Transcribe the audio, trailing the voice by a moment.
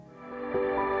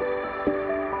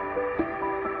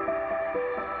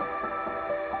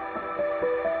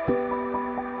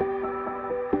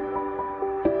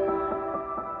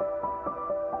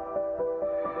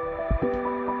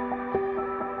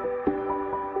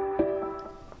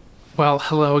Well,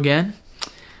 hello again.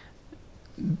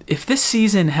 If this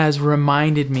season has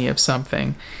reminded me of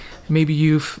something, maybe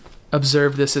you've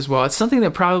observed this as well. It's something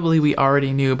that probably we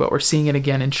already knew, but we're seeing it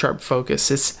again in sharp focus.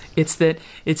 It's that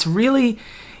it's really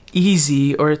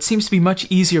easy, or it seems to be much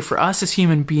easier for us as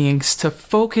human beings to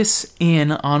focus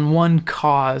in on one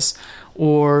cause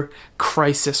or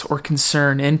crisis or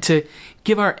concern and to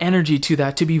give our energy to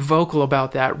that, to be vocal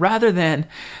about that, rather than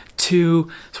to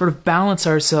sort of balance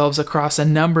ourselves across a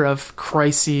number of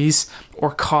crises or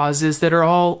causes that are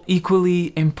all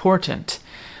equally important.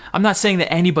 I'm not saying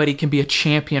that anybody can be a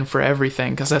champion for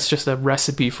everything, because that's just a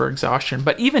recipe for exhaustion,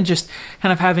 but even just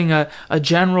kind of having a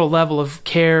general level of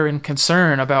care and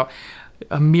concern about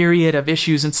a myriad of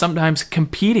issues and sometimes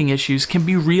competing issues can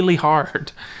be really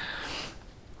hard.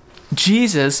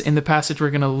 Jesus, in the passage we're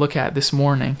going to look at this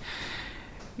morning,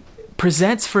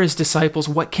 presents for his disciples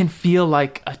what can feel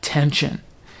like a tension.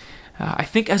 I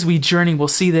think as we journey, we'll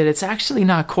see that it's actually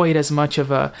not quite as much of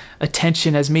a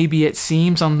tension as maybe it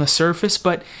seems on the surface,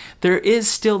 but there is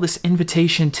still this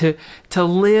invitation to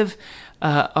live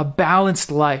a balanced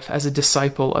life as a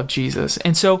disciple of Jesus.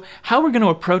 And so how we're going to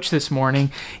approach this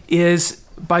morning is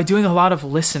by doing a lot of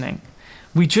listening.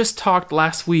 We just talked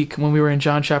last week when we were in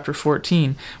John chapter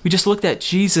 14. We just looked at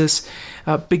Jesus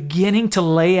beginning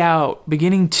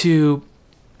to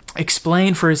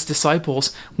explain for his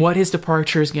disciples what his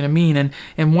departure is going to mean.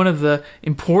 And one of the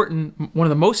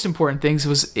most important things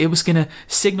was it was going to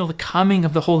signal the coming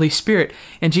of the Holy Spirit.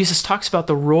 And Jesus talks about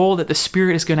the role that the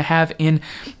Spirit is going to have in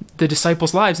the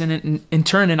disciples' lives and in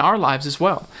turn in our lives as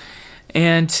well.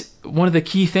 And one of the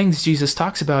key things Jesus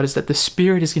talks about is that the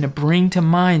Spirit is going to bring to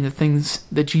mind the things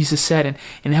that Jesus said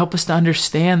and help us to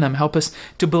understand them, help us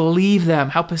to believe them,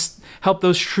 help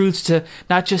those truths to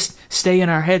not just stay in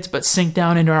our heads, but sink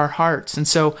down into our hearts. And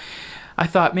so I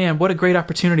thought, man, what a great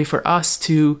opportunity for us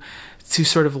to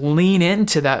sort of lean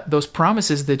into those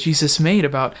promises that Jesus made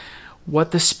about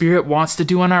what the Spirit wants to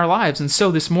do in our lives. And so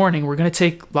this morning, we're going to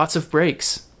take lots of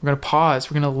breaks. We're going to pause.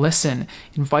 We're going to listen,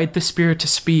 invite the Spirit to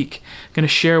speak. We're going to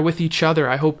share with each other.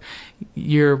 I hope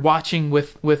you're watching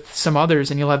with some others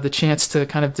and you'll have the chance to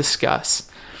kind of discuss.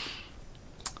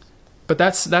 But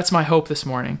that's my hope this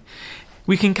morning.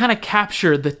 We can kind of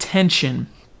capture the tension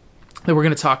that we're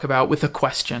going to talk about with a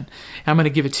question. I'm going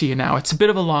to give it to you now. It's a bit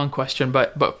of a long question,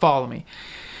 but follow me.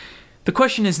 The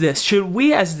question is this: should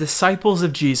we as disciples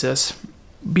of Jesus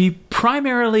be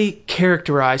primarily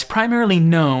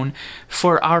known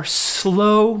for our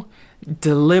slow,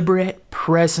 deliberate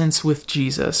presence with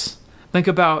Jesus? Think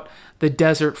about the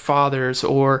Desert Fathers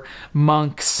or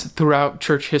monks throughout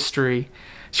church history.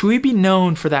 Should we be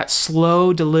known for that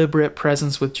slow, deliberate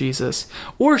presence with Jesus?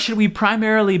 Or should we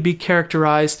primarily be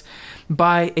characterized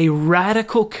by a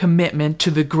radical commitment to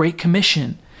the Great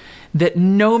Commission? That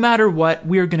no matter what,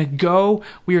 we are going to go,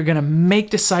 we are going to make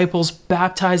disciples,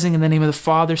 baptizing in the name of the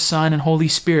Father, Son, and Holy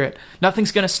Spirit.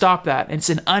 Nothing's going to stop that. It's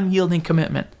an unyielding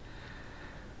commitment.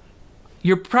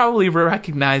 You're probably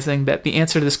recognizing that the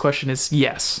answer to this question is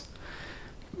yes.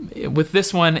 With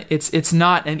this one, it's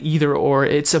not an either or,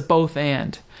 it's a both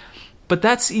and. But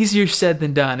that's easier said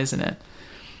than done, isn't it?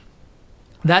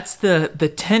 That's the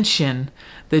tension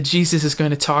that Jesus is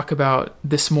going to talk about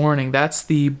this morning. That's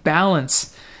the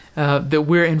balance that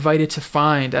we're invited to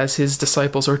find as his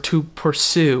disciples, or to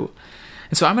pursue.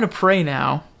 And so I'm going to pray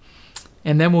now,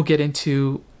 and then we'll get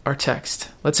into our text.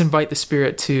 Let's invite the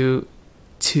Spirit to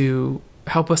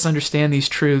help us understand these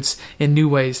truths in new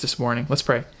ways this morning. Let's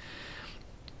pray.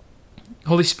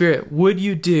 Holy Spirit, would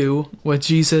you do what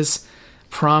Jesus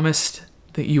promised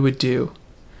that you would do?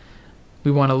 We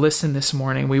want to listen this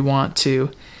morning. We want to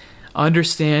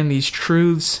understand these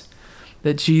truths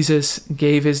that Jesus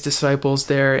gave his disciples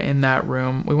there in that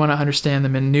room. We want to understand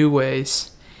them in new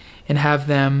ways and have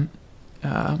them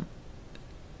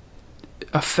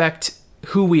affect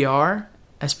who we are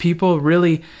as people,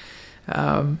 really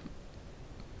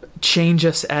change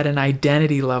us at an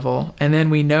identity level, and then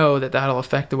we know that that'll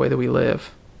affect the way that we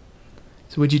live.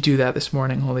 So would you do that this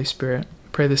morning, Holy Spirit? I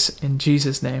pray this in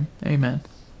Jesus' name. Amen.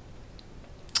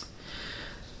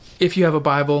 If you have a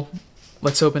Bible,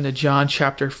 let's open to John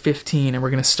chapter 15, and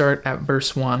we're going to start at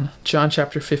verse 1. John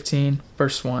chapter 15,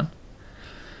 verse 1.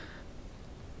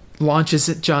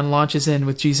 John launches in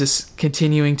with Jesus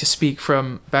continuing to speak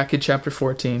from back in chapter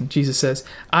 14. Jesus says,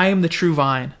 "I am the true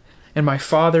vine, and my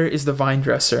Father is the vine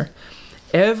dresser.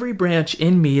 Every branch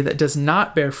in me that does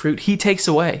not bear fruit, he takes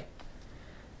away.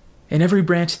 And every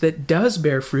branch that does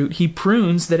bear fruit, he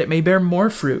prunes that it may bear more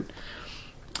fruit.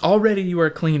 Already you are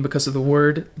clean because of the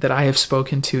word that I have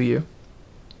spoken to you."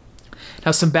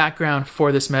 Now, some background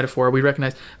for this metaphor. We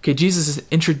recognize, okay, Jesus is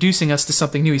introducing us to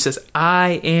something new. He says,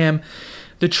 I am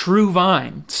the true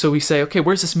vine. So we say, okay,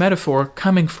 where's this metaphor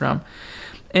coming from?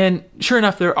 And sure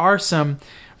enough, there are some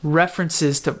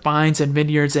references to vines and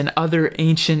vineyards and other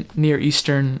ancient Near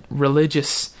Eastern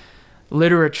religious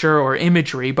literature or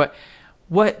imagery, but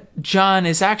what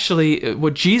Jesus is actually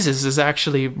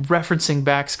referencing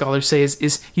back, scholars say,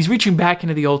 is he's reaching back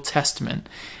into the Old Testament,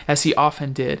 as he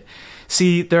often did.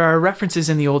 See, there are references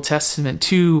in the Old Testament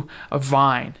to a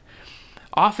vine.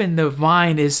 Often the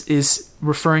vine is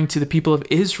referring to the people of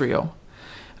Israel.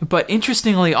 But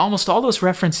interestingly, almost all those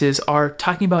references are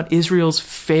talking about Israel's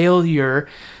failure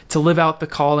to live out the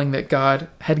calling that God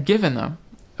had given them.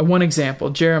 One example,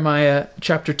 Jeremiah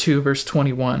chapter 2, verse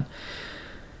 21.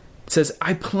 It says,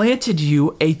 I planted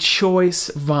you a choice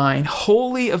vine,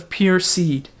 wholly of pure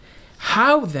seed.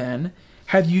 How then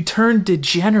have you turned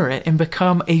degenerate and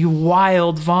become a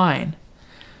wild vine?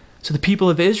 So the people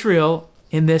of Israel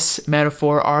in this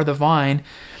metaphor are the vine,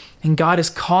 and God is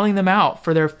calling them out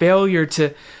for their failure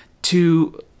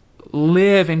to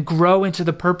live and grow into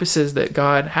the purposes that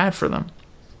God had for them.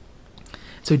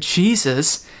 So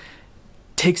Jesus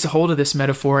takes a hold of this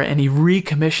metaphor and he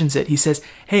recommissions it. He says,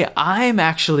 hey, I'm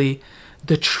actually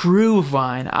the true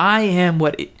vine. I am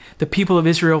what the people of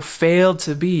Israel failed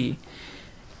to be.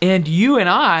 And you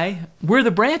and we're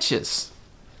the branches.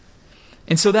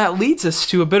 And so that leads us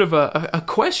to a bit of a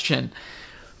question.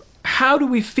 How do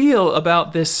we feel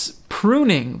about this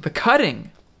pruning, the cutting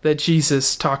that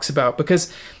Jesus talks about?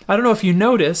 Because I don't know if you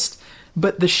noticed,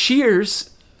 but the shears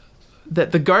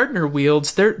that the gardener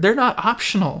wields, they're not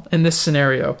optional in this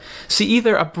scenario. See,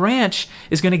 either a branch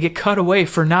is going to get cut away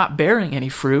for not bearing any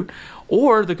fruit,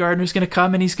 or the gardener's going to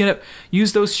come and he's going to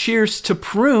use those shears to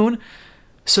prune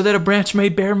so that a branch may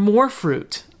bear more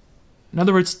fruit. In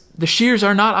other words, the shears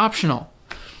are not optional.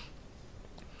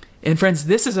 And friends,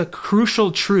 this is a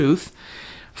crucial truth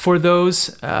for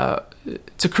those,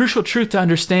 it's a crucial truth to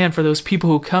understand for those people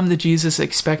who come to Jesus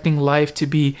expecting life to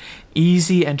be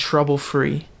easy and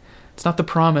trouble-free. It's not the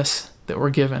promise that we're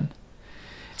given.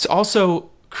 It's also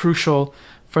crucial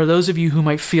for those of you who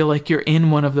might feel like you're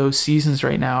in one of those seasons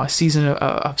right now, a season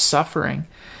of suffering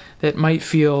that might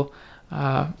feel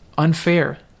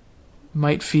unfair,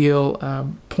 might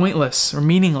feel pointless or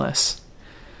meaningless.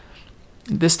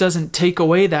 This doesn't take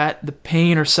away the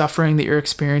pain or suffering that you're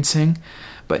experiencing,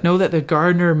 but know that the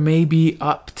gardener may be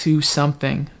up to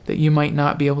something that you might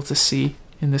not be able to see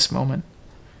in this moment.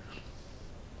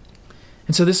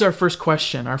 And so this is our first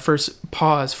question, our first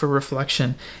pause for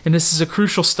reflection. And this is a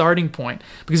crucial starting point,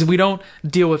 because if we don't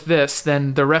deal with this,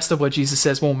 then the rest of what Jesus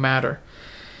says won't matter.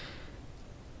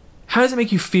 How does it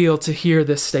make you feel to hear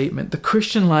this statement? The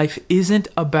Christian life isn't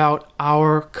about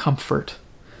our comfort.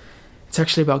 It's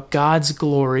actually about God's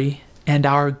glory and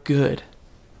our good.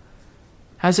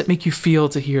 How does it make you feel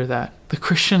to hear that? The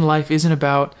Christian life isn't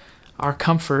about our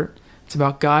comfort. It's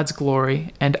about God's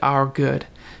glory and our good.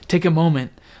 Take a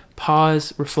moment.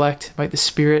 Pause, reflect, invite the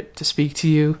Spirit to speak to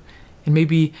you, and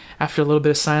maybe after a little bit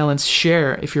of silence,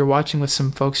 share, if you're watching with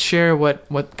some folks, share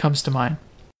what comes to mind.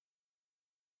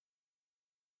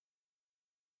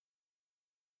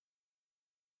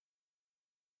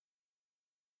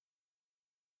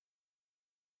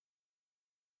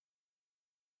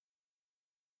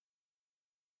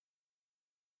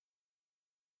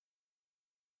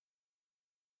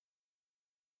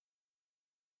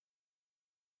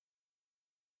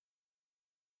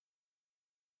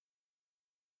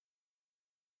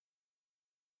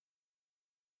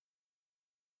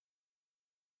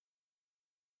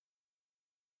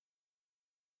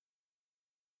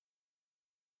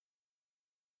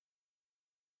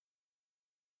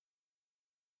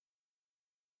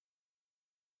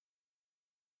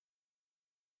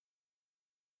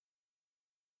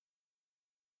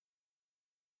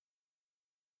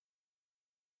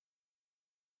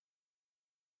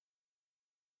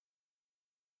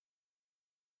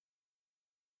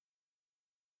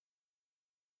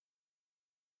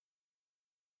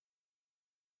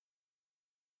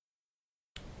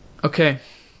 Okay,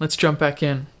 let's jump back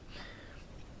in.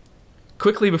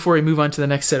 Quickly, before we move on to the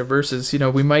next set of verses,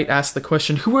 we might ask the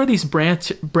question, who are these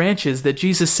branches that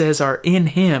Jesus says are in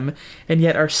him and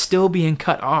yet are still being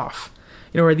cut off?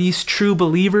 Are these true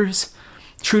believers,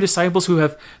 true disciples who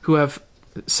have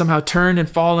somehow turned and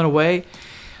fallen away?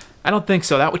 I don't think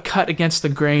so. That would cut against the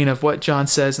grain of what John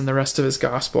says in the rest of his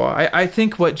gospel. I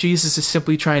think what Jesus is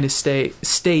simply trying to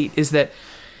state is that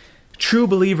true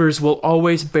believers will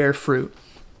always bear fruit.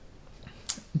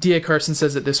 D.A. Carson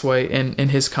says it this way in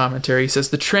his commentary. He says,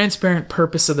 the transparent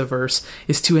purpose of the verse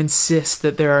is to insist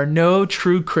that there are no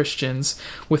true Christians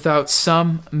without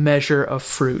some measure of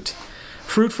fruit.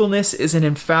 Fruitfulness is an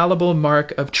infallible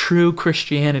mark of true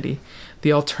Christianity.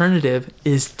 The alternative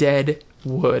is dead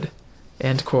wood.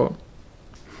 End quote.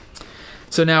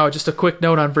 So now just a quick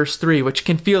note on verse 3, which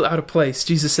can feel out of place.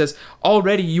 Jesus says,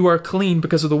 already you are clean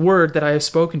because of the word that I have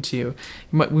spoken to you.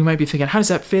 We might be thinking, how does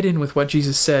that fit in with what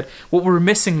Jesus said? What we're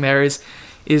missing there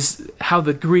is how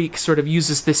the Greek sort of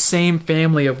uses this same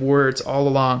family of words all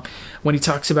along. When he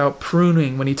talks about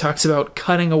pruning, when he talks about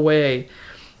cutting away,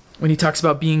 when he talks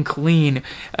about being clean.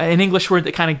 An English word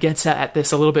that kind of gets at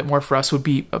this a little bit more for us would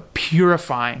be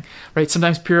purifying, right?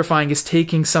 Sometimes purifying is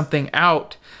taking something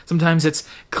out. Sometimes it's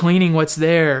cleaning what's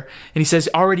there. And he says,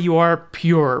 already you are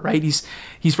pure, right? He's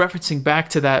referencing back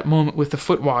to that moment with the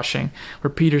foot washing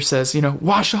where Peter says,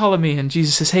 wash all of me. And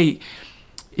Jesus says, hey,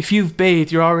 if you've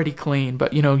bathed, you're already clean.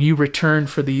 But, you return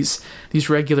for these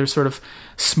regular sort of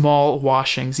small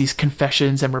washings, these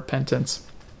confessions and repentance.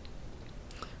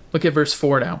 Look at verse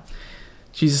 4 now.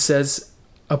 Jesus says,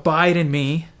 abide in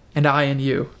me and I in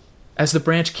you. As the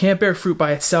branch can't bear fruit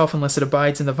by itself unless it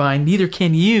abides in the vine, neither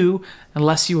can you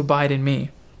unless you abide in me.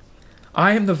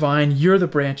 I am the vine, you're the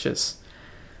branches.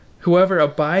 Whoever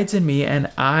abides in me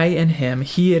and I in him,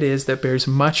 he it is that bears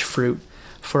much fruit.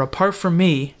 For apart from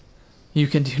me, you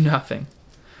can do nothing.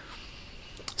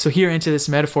 So here into this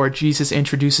metaphor, Jesus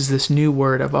introduces this new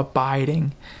word of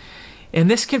abiding. And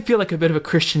this can feel like a bit of a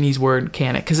Christianese word,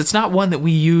 can it? Because it's not one that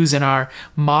we use in our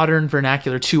modern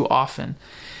vernacular too often.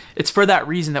 It's for that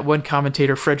reason that one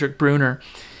commentator, Frederick Bruner,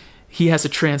 he has a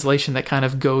translation that kind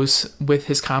of goes with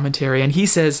his commentary. And he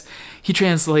says, he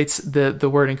translates the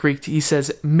word in Greek, he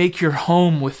says, make your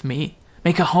home with me.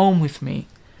 Make a home with me.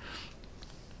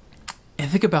 And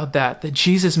think about that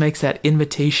Jesus makes that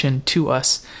invitation to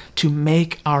us to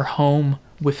make our home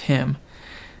with him.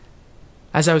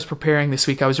 As I was preparing this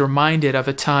week, I was reminded of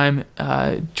a time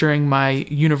during my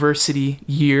university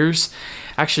years,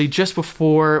 actually just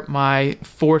before my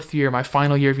fourth year, my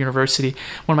final year of university.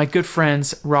 One of my good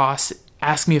friends, Ross,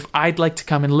 asked me if I'd like to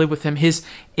come and live with him. His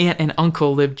aunt and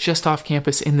uncle lived just off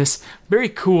campus in this very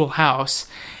cool house,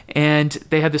 and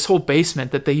they had this whole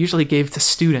basement that they usually gave to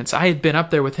students. I had been up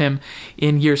there with him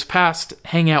in years past,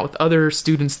 hanging out with other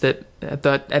students that at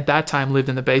that time lived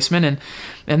in the basement,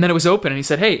 and then it was open, and he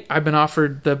said, hey, I've been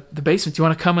offered the basement. Do you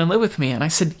want to come and live with me? And I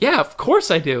said, yeah, of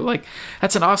course I do. Like,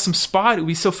 that's an awesome spot. It would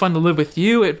be so fun to live with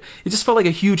you. It just felt like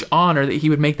a huge honor that he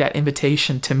would make that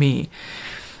invitation to me.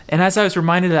 And as I was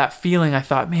reminded of that feeling, I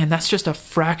thought, man, that's just a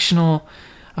fractional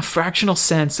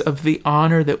sense of the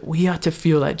honor that we ought to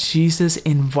feel at Jesus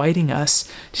inviting us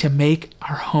to make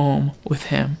our home with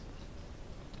him.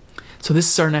 So this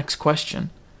is our next question.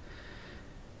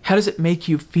 How does it make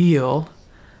you feel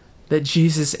that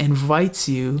Jesus invites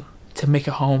you to make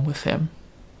a home with him?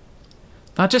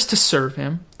 Not just to serve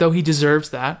him, though he deserves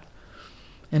that,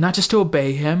 and not just to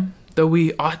obey him, though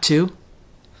we ought to,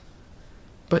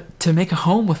 but to make a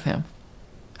home with him.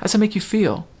 How does that make you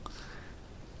feel?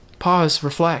 Pause,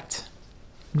 reflect,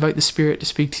 invite the Spirit to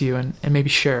speak to you and maybe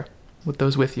share with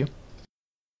those with you.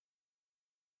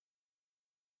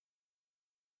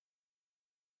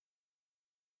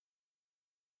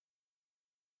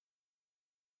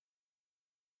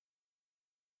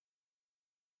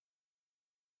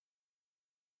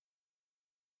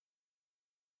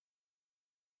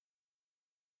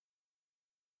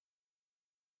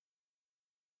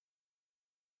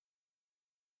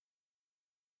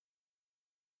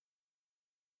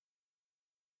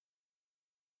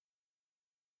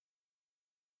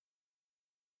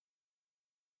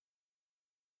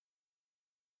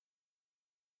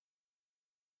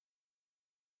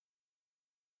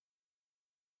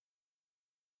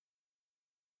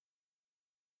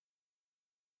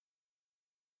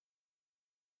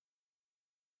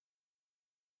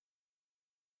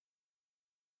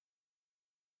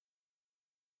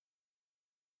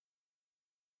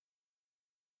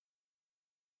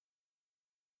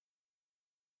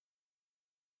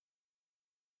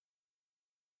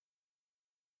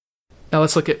 Now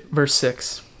let's look at verse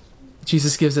 6.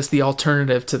 Jesus gives us the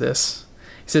alternative to this.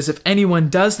 He says, if anyone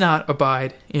does not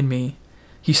abide in me,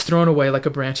 he's thrown away like a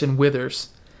branch and withers,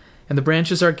 and the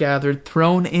branches are gathered,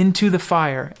 thrown into the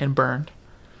fire, and burned.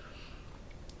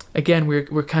 Again,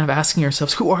 we're kind of asking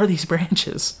ourselves, who are these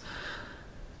branches?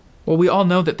 Well, we all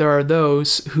know that there are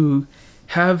those who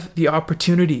have the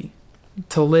opportunity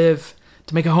to live,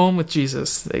 to make a home with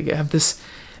Jesus. They have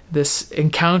this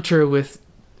encounter with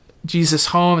Jesus'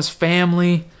 home, his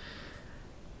family.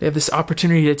 They have this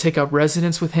opportunity to take up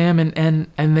residence with him,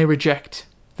 and they reject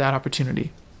that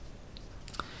opportunity.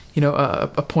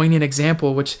 A poignant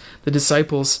example, which the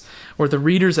disciples, or the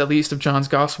readers at least of John's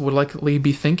gospel, would likely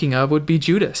be thinking of, would be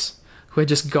Judas, who had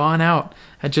just gone out,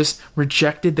 had just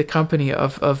rejected the company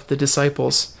of the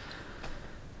disciples.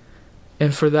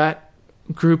 And for that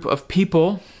group of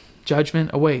people,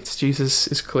 judgment awaits. Jesus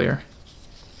is clear.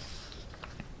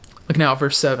 Look now at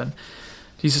verse 7.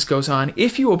 Jesus goes on,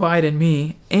 "If you abide in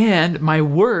me, and my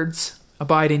words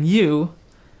abide in you,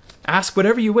 ask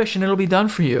whatever you wish, and it'll be done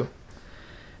for you.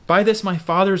 By this my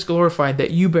Father is glorified,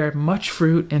 that you bear much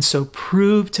fruit, and so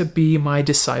prove to be my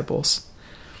disciples."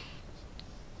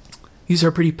 These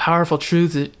are pretty powerful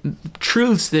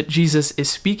truths that Jesus is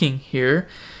speaking here.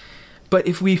 But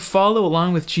if we follow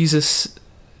along with Jesus'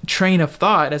 train of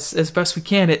thought as best we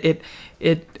can,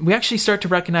 we actually start to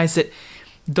recognize that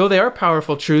though they are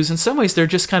powerful truths, in some ways they're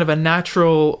just kind of the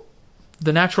natural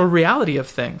reality of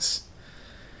things.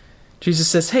 Jesus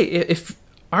says, hey, if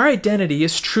our identity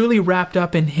is truly wrapped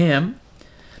up in Him,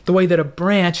 the way that a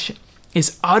branch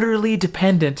is utterly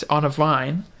dependent on a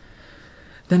vine,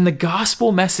 then the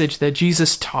gospel message that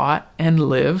Jesus taught and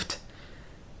lived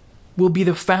will be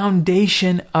the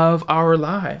foundation of our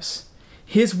lives.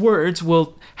 His words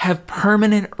will have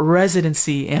permanent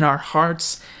residency in our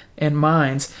hearts and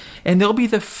minds, and they'll be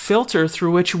the filter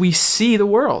through which we see the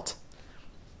world.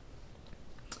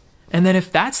 And then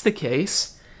if that's the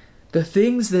case, the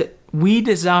things that we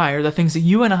desire, the things that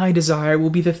you and I desire, will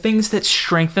be the things that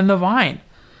strengthen the vine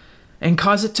and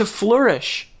cause it to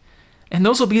flourish. And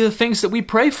those will be the things that we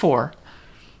pray for.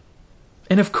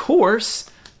 And of course,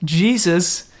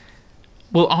 Jesus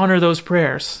will honor those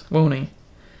prayers, won't He?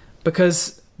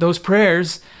 Because those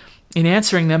prayers, in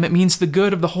answering them, it means the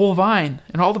good of the whole vine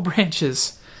and all the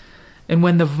branches. And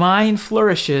when the vine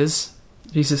flourishes,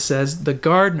 Jesus says, the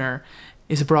gardener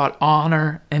is brought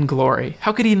honor and glory.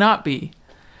 How could he not be?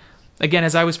 Again,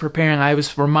 as I was preparing, I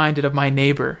was reminded of my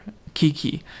neighbor,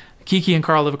 Kiki. Kiki and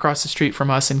Carl live across the street from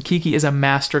us, and Kiki is a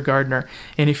master gardener.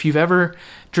 And if you've ever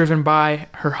driven by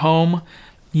her home,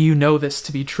 you know this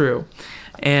to be true.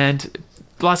 And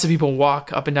lots of people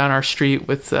walk up and down our street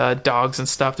with dogs and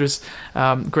stuff. There's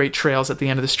great trails at the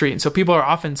end of the street. And so people are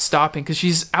often stopping because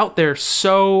she's out there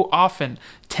so often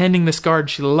tending this garden.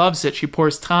 She loves it. She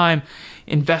pours time,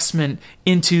 investment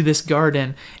into this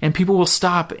garden. And people will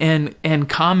stop and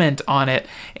comment on it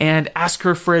and ask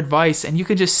her for advice. And you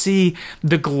can just see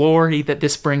the glory that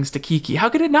this brings to Kiki. How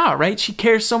could it not, right? She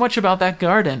cares so much about that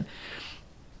garden.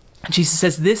 Jesus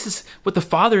says this is what the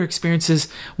Father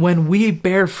experiences when we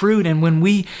bear fruit and when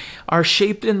we are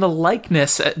shaped in the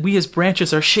likeness, we as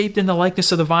branches are shaped in the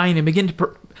likeness of the vine and begin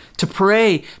to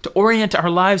pray, to orient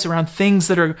our lives around things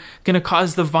that are going to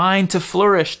cause the vine to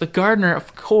flourish. The gardener,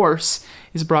 of course,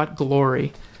 is brought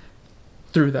glory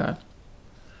through that.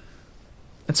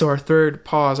 And so our third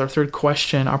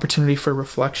question, opportunity for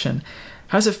reflection.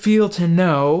 How does it feel to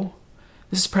know,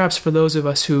 this is perhaps for those of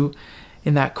us who,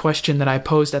 in that question that I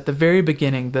posed at the very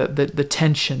beginning, the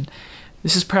tension.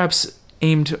 This is perhaps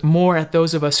aimed more at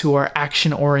those of us who are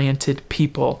action-oriented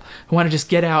people, who want to just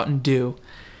get out and do.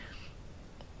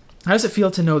 How does it feel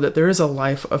to know that there is a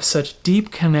life of such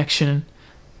deep connection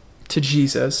to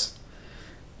Jesus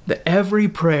that every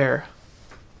prayer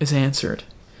is answered?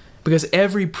 Because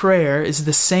every prayer is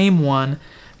the same one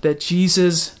that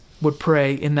Jesus would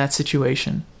pray in that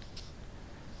situation.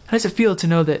 How does it feel to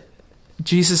know that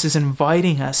Jesus is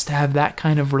inviting us to have that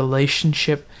kind of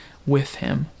relationship with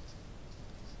Him?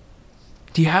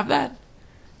 Do you have that?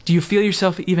 Do you feel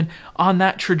yourself even on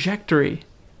that trajectory?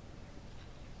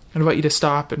 I invite you to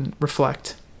stop and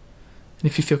reflect. And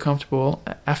if you feel comfortable,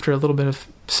 after a little bit of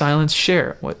silence,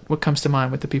 share what comes to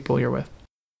mind with the people you're with.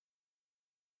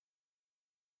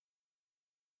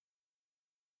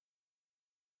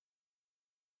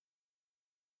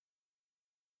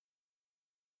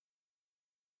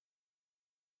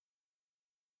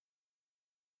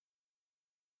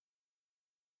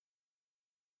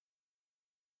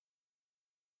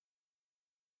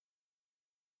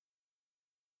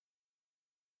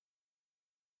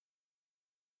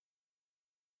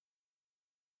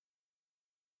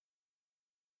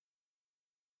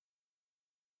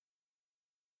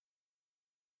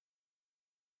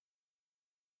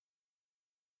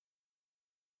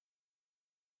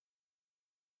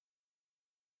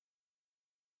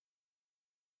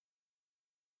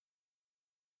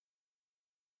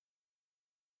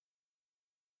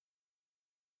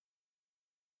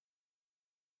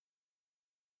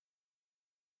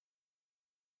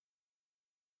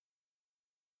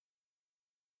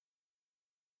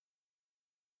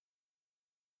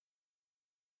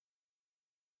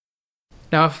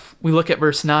 Now, if we look at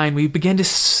verse 9, we begin to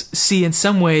see in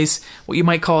some ways what you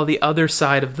might call the other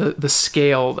side of the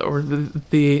scale, or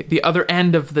the other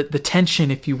end of the tension,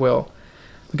 if you will.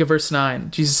 Look at verse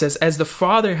 9. Jesus says, "As the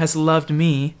Father has loved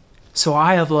me, so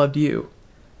I have loved you.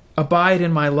 Abide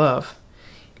in my love.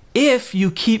 If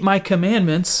you keep my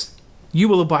commandments, you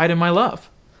will abide in my love,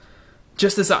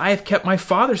 just as I have kept my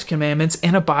Father's commandments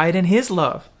and abide in his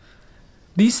love.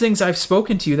 These things I've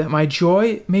spoken to you, that my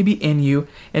joy may be in you,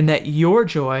 and that your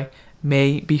joy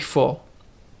may be full."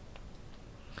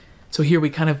 So here we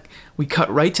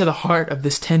cut right to the heart of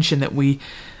this tension that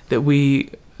we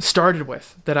started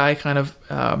with, that I kind of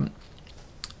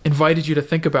invited you to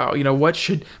think about. What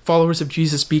should followers of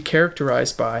Jesus be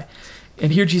characterized by?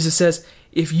 And here Jesus says,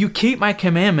 "If you keep my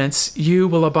commandments, you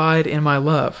will abide in my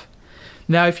love."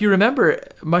 Now, if you remember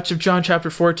much of John chapter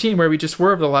 14, where we just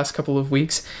were over the last couple of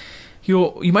weeks,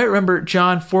 you might remember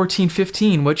John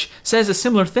 14:15, which says a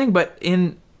similar thing, but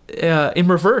in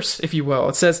reverse, if you will.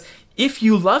 It says, "If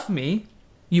you love me,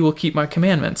 you will keep my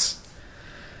commandments."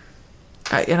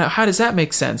 How does that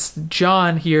make sense?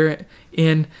 John here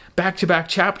in back-to-back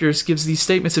chapters gives these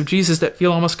statements of Jesus that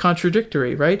feel almost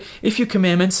contradictory, right? If you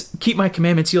keep my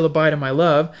commandments, you'll abide in my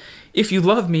love. If you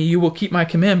love me, you will keep my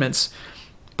commandments.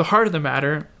 The heart of the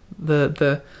matter,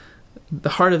 the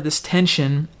heart of this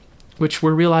tension, which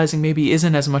we're realizing maybe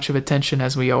isn't as much of a tension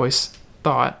as we always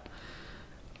thought,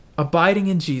 abiding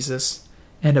in Jesus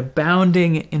and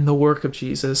abounding in the work of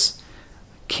Jesus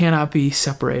cannot be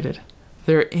separated.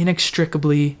 They're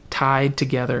inextricably tied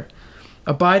together.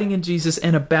 Abiding in Jesus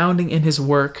and abounding in his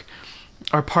work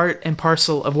are part and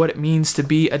parcel of what it means to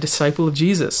be a disciple of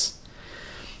Jesus.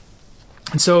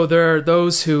 And so there are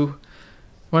those who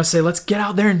want to say, let's get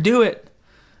out there and do it.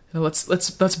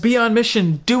 Let's be on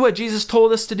mission, do what Jesus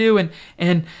told us to do,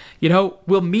 and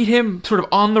we'll meet him sort of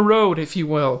on the road, if you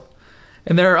will.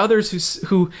 And there are others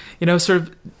who sort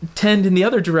of tend in the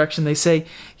other direction. They say,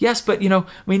 yes, but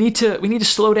we need to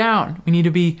slow down. We need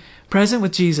to be present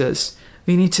with Jesus.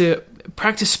 We need to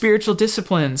practice spiritual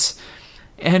disciplines.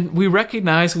 And we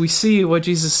see what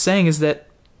Jesus is saying is that,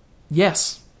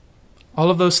 yes, all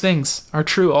of those things are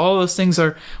true. All of those things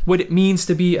are what it means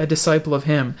to be a disciple of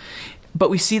him. But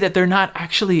we see that they're not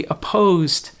actually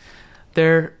opposed.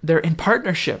 They're in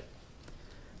partnership.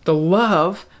 The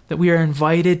love that we are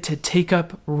invited to take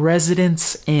up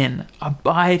residence in,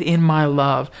 abide in my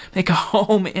love, make a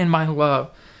home in my love.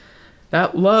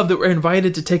 That love that we're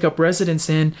invited to take up residence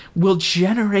in will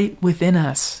generate within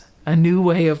us a new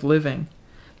way of living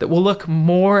that will look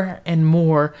more and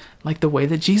more like the way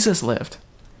that Jesus lived.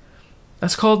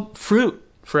 That's called fruit,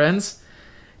 friends.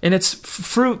 And it's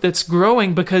fruit that's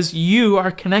growing because you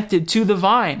are connected to the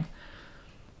vine.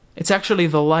 It's actually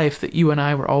the life that you and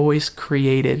I were always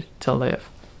created to live.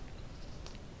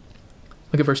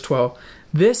 Look at verse 12.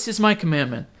 "This is my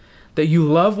commandment, that you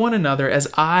love one another as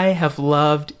I have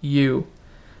loved you.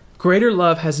 Greater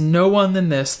love has no one than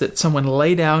this, that someone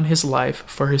lay down his life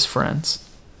for his friends."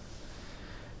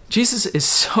 Jesus is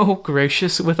so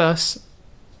gracious with us,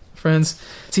 friends.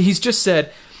 See, he's just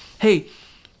said, hey,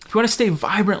 if you want to stay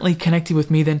vibrantly connected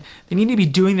with me, then you need to be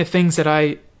doing the things that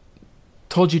I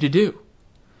told you to do.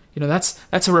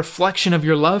 That's a reflection of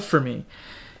your love for me.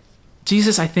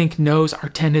 Jesus, I think, knows our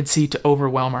tendency to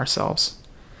overwhelm ourselves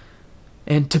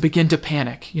and to begin to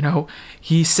panic.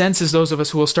 He senses those of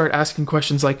us who will start asking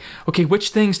questions like, okay, which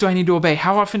things do I need to obey?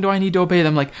 How often do I need to obey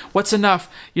them? Like, what's enough?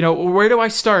 Where do I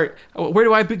start? Where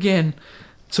do I begin?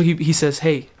 So he says,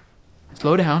 hey,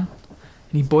 slow down.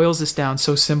 And he boils this down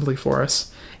so simply for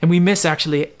us. And we miss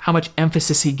actually how much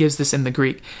emphasis he gives this in the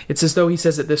Greek. It's as though he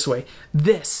says it this way.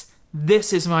 This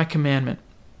is my commandment.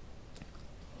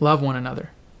 Love one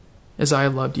another as I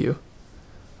have loved you.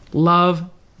 Love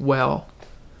well.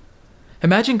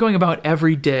 Imagine going about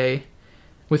every day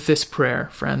with this prayer,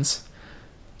 friends.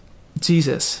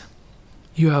 Jesus,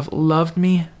 you have loved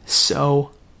me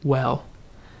so well.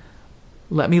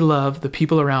 Let me love the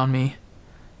people around me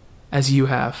as you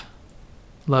have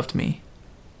loved me.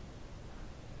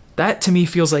 That to me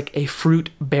feels like a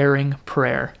fruit-bearing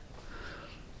prayer.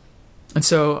 And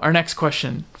so our next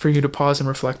question for you to pause and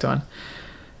reflect on.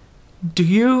 Do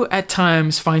you at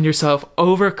times find yourself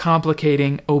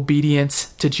overcomplicating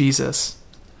obedience to Jesus?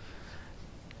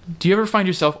 Do you ever find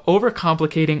yourself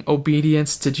overcomplicating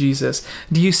obedience to Jesus?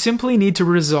 Do you simply need to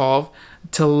resolve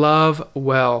to love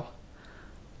well?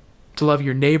 To love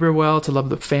your neighbor well, to love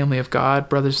the family of God,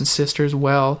 brothers and sisters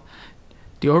well?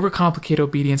 Do you overcomplicate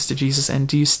obedience to Jesus, and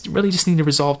do you really just need to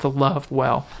resolve to love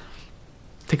well?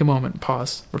 Take a moment,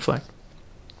 pause, reflect.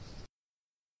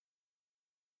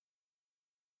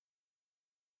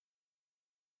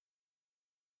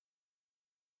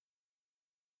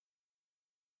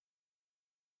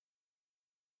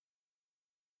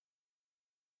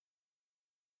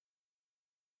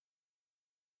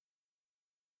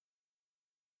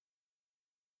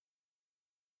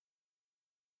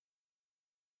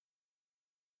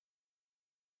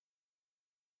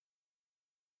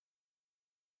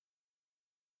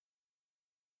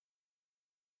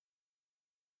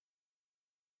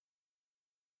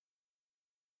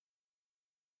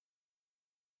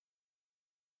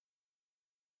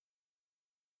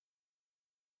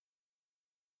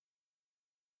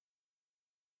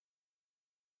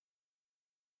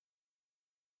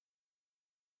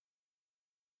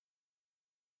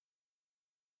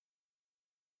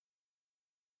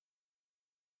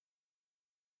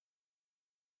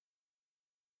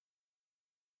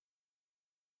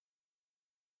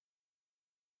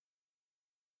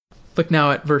 Look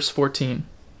now at verse 14.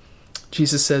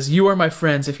 Jesus says, "You are my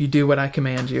friends if you do what I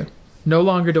command you. No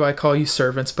longer do I call you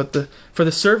servants, for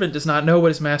the servant does not know what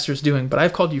his master is doing, but I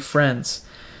have called you friends.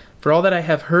 For all that I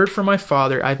have heard from my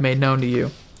Father, I have made known to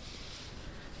you."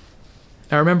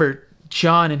 Now remember,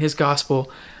 John in his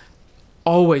gospel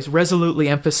always resolutely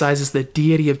emphasizes the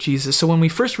deity of Jesus. So when we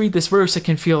first read this verse, it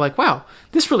can feel like, wow,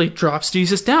 this really drops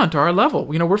Jesus down to our level.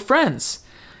 We're friends.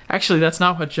 Actually, that's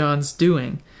not what John's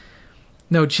doing.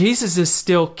 No, Jesus is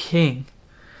still king.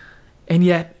 And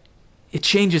yet, it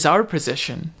changes our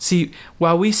position. See,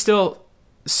 while we still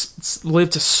live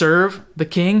to serve the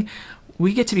king,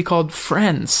 we get to be called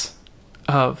friends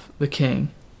of the king.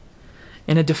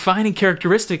 And a defining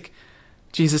characteristic,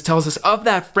 Jesus tells us, of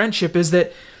that friendship is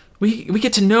that we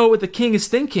get to know what the king is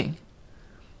thinking.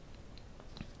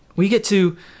 We get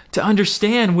to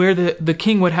understand where the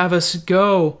king would have us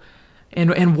go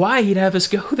and why he'd have us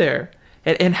go there.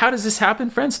 And how does this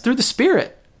happen, friends? Through the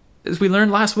Spirit, as we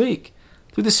learned last week.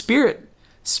 Through the Spirit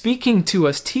speaking to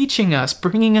us, teaching us,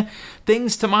 bringing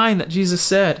things to mind that Jesus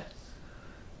said.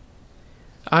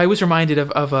 I was reminded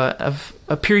of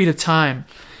a period of time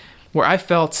where I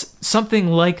felt something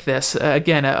like this.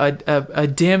 Again, a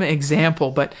dim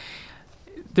example, but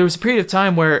there was a period of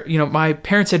time where, my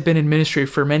parents had been in ministry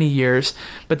for many years,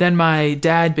 but then my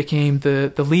dad became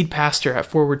the lead pastor at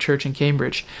Forward Church in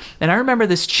Cambridge. And I remember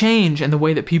this change in the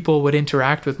way that people would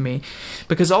interact with me,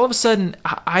 because all of a sudden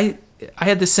I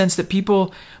had this sense that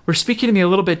people were speaking to me a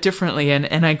little bit differently,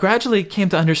 and I gradually came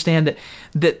to understand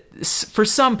that for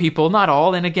some people, not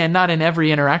all, and again, not in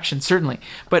every interaction, certainly,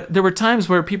 but there were times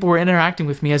where people were interacting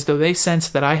with me as though they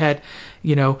sensed that I had,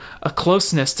 a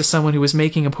closeness to someone who was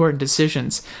making important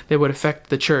decisions that would affect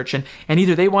the church, and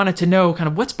either they wanted to know kind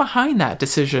of what's behind that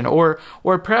decision, or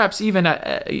perhaps even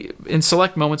in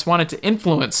select moments wanted to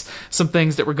influence some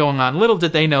things that were going on. Little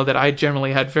did they know that I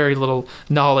generally had very little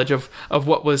knowledge of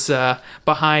what was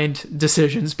behind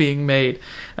decisions being made.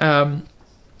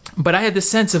 But I had this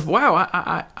sense of,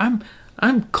 wow,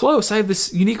 I'm close. I have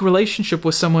this unique relationship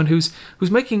with someone who's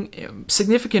making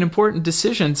significant, important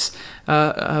decisions,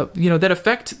 that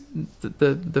affect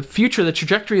the future, the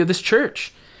trajectory of this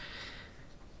church.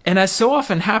 And as so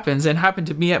often happens, and happened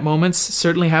to me at moments,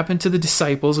 certainly happened to the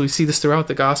disciples. We see this throughout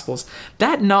the Gospels.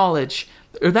 That knowledge,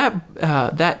 or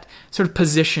that sort of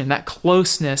position, that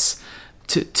closeness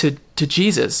to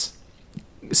Jesus,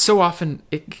 so often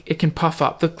it can puff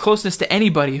up. The closeness to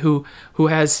anybody who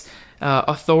has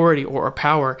authority or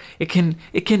power, it can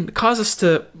cause us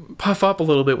to puff up a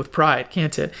little bit with pride,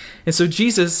 can't it? And so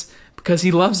Jesus, because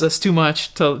he loves us too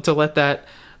much to let that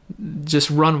just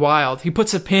run wild, he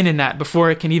puts a pin in that before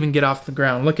it can even get off the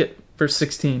ground. Look at verse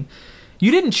 16.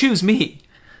 "You didn't choose me,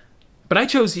 but I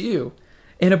chose you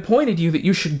and appointed you that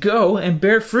you should go and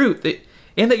bear fruit,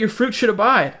 and that your fruit should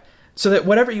abide, so that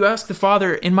whatever you ask the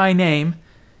Father in my name,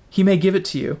 he may give it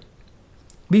to you.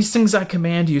 These things I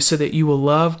command you, so that you will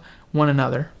love one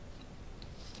another."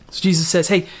 So Jesus says,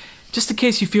 hey, just in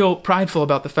case you feel prideful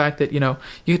about the fact that, you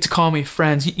get to call me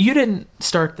friends, you didn't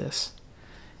start this.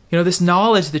 This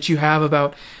knowledge that you have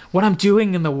about what I'm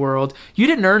doing in the world, you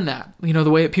didn't earn that, the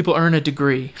way that people earn a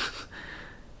degree.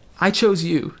 I chose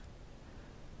you.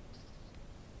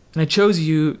 And I chose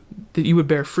you that you would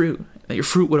bear fruit, that your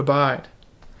fruit would abide.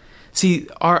 See,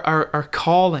 our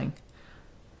calling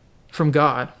from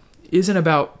God isn't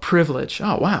about privilege.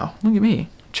 Oh, wow, look at me,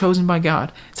 chosen by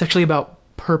God. It's actually about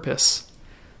purpose.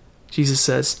 Jesus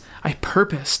says, I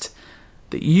purposed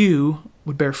that you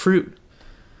would bear fruit.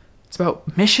 It's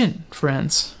about mission,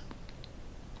 friends.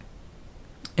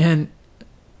 And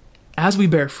as we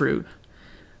bear fruit,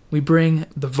 we bring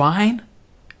the vine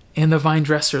and the vine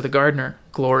dresser, the gardener,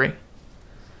 glory.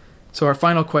 So our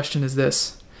final question is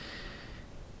this.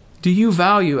 Do you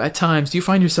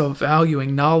find yourself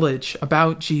valuing knowledge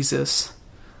about Jesus,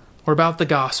 or about the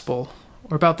gospel,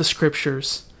 or about the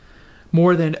scriptures,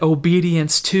 more than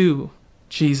obedience to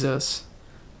Jesus,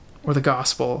 or the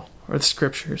gospel, or the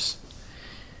scriptures?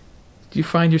 Do you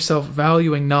find yourself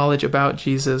valuing knowledge about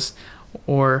Jesus,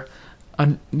 or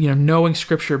knowing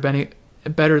scripture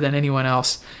better than anyone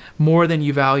else, more than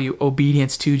you value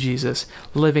obedience to Jesus,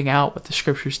 living out what the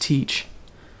scriptures teach?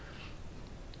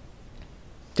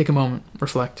 Take a moment,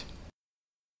 reflect.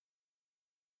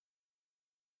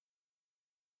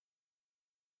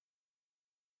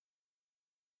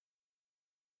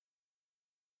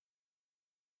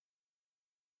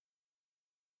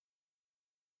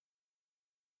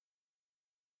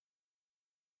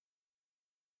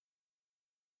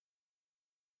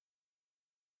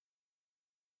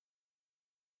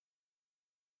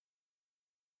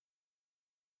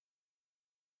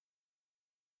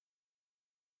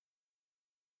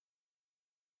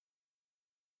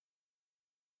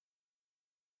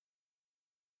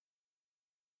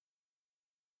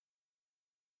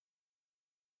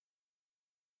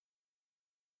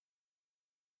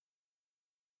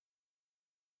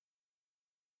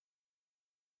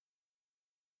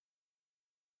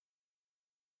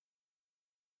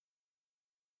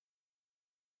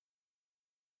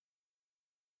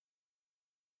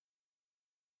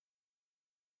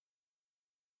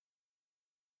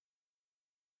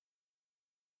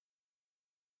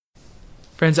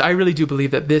 Friends, I really do believe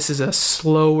that this is a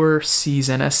slower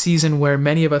season, a season where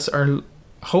many of us are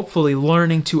hopefully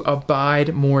learning to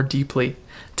abide more deeply,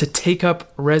 to take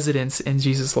up residence in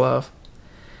Jesus' love.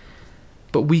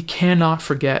 But we cannot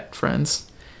forget,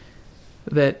 friends,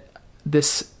 that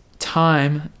this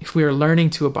time, if we are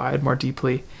learning to abide more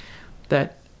deeply,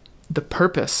 that the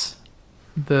purpose,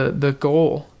 the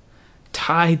goal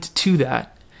tied to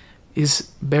that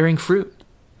is bearing fruit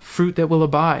that will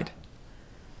abide.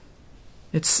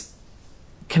 It's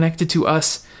connected to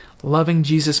us loving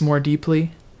Jesus more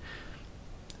deeply,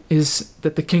 is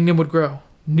that the kingdom would grow.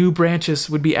 New branches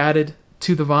would be added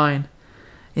to the vine,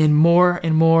 and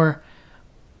more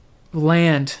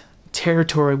land,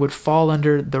 territory would fall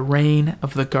under the reign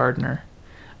of the gardener.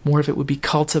 More of it would be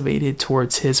cultivated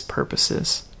towards his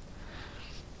purposes.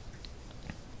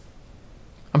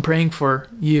 I'm praying for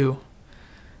you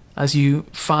as you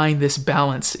find this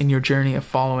balance in your journey of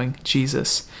following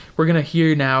Jesus. We're going to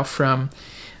hear now from,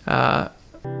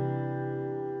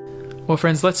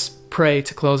 friends, let's pray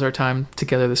to close our time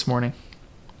together this morning.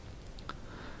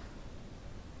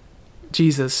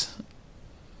 Jesus,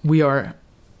 we are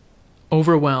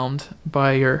overwhelmed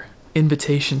by your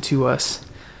invitation to us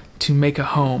to make a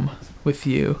home with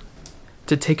you,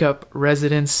 to take up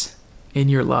residence in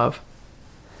your love.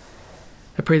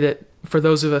 I pray that for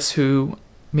those of us who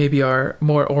maybe are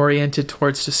more oriented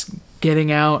towards just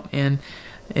getting out and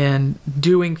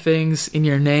doing things in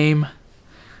your name,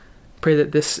 pray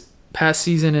that this past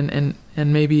season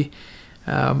and maybe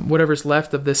whatever's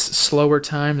left of this slower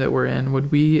time that we're in, would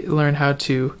we learn how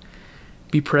to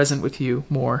be present with you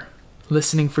more,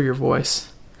 listening for your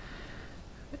voice.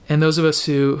 And those of us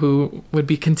who would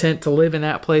be content to live in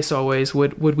that place always,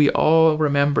 would we all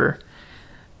remember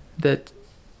that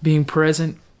being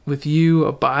present with you,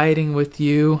 abiding with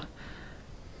you,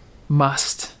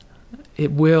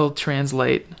 it will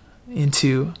translate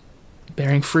into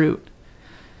bearing fruit,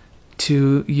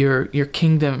 to your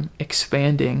kingdom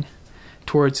expanding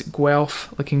towards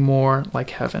Guelph looking more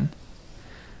like heaven.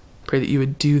 Pray that you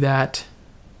would do that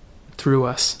through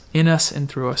us, in us and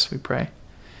through us, we pray.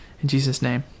 In Jesus'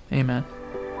 name, amen.